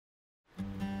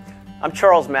I'm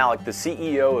Charles Malik, the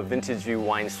CEO of Vintage View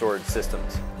Wine Storage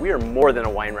Systems. We are more than a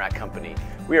wine rack company.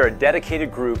 We are a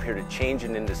dedicated group here to change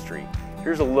an industry.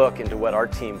 Here's a look into what our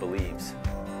team believes.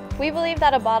 We believe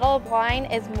that a bottle of wine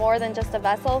is more than just a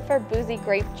vessel for boozy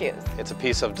grape juice. It's a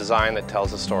piece of design that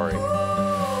tells a story.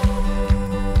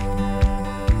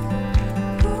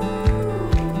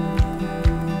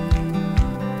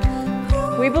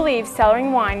 We believe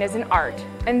cellaring wine is an art,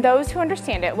 and those who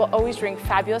understand it will always drink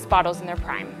fabulous bottles in their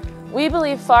prime. We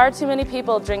believe far too many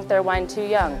people drink their wine too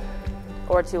young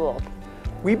or too old.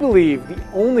 We believe the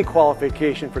only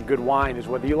qualification for good wine is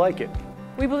whether you like it.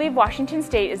 We believe Washington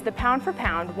State is the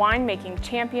pound-for-pound winemaking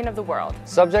champion of the world.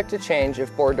 Subject to change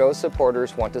if Bordeaux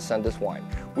supporters want to send us wine.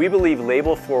 We believe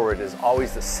label forward is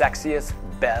always the sexiest,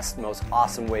 best, most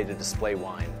awesome way to display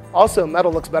wine. Also,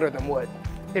 metal looks better than wood.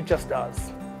 It just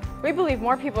does. We believe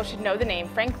more people should know the name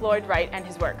Frank Lloyd Wright and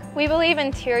his work. We believe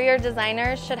interior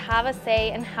designers should have a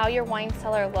say in how your wine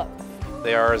cellar looks.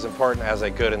 They are as important as a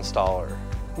good installer.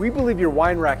 We believe your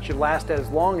wine rack should last as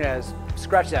long as,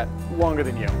 scratch that, longer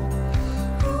than you.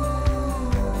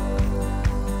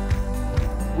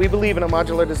 We believe in a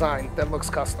modular design that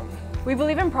looks custom. We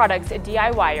believe in products a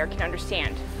DIYer can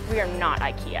understand. We are not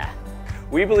IKEA.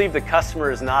 We believe the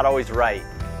customer is not always right,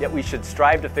 yet we should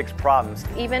strive to fix problems,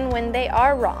 even when they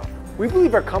are wrong. We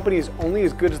believe our company is only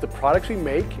as good as the products we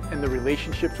make and the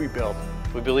relationships we build.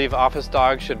 We believe office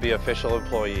dogs should be official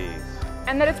employees.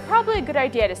 And that it's probably a good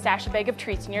idea to stash a bag of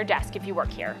treats in your desk if you work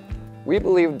here. We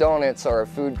believe donuts are a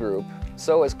food group,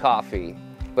 so is coffee.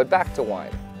 But back to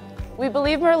wine. We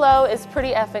believe Merlot is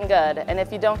pretty effing good, and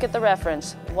if you don't get the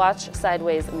reference, watch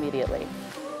Sideways immediately.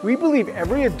 We believe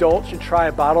every adult should try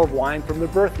a bottle of wine from their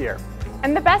birth year.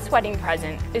 And the best wedding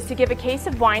present is to give a case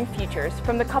of wine futures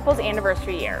from the couple's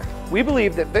anniversary year. We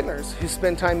believe that vintners who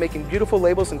spend time making beautiful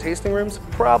labels in tasting rooms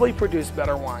probably produce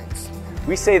better wines.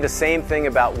 We say the same thing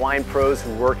about wine pros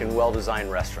who work in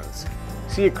well-designed restaurants.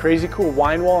 See a crazy cool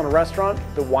wine wall in a restaurant?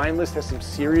 The wine list has some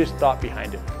serious thought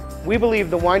behind it. We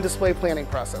believe the wine display planning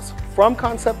process, from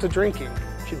concept to drinking,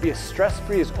 should be as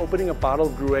stress-free as opening a bottle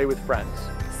of Gruet with friends.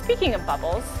 Speaking of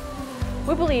bubbles,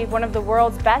 we believe one of the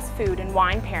world's best food and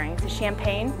wine pairings is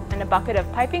champagne and a bucket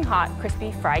of piping hot,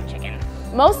 crispy fried chicken.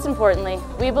 Most importantly,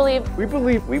 we believe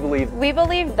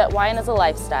that wine is a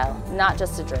lifestyle, not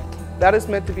just a drink. That is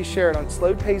meant to be shared on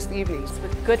slow-paced evenings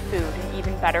with good food and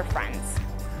even better friends.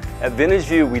 At Vintage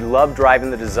View, we love driving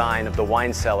the design of the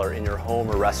wine cellar in your home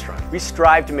or restaurant. We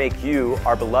strive to make you,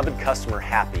 our beloved customer,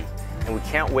 happy, and we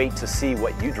can't wait to see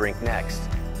what you drink next.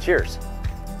 Cheers.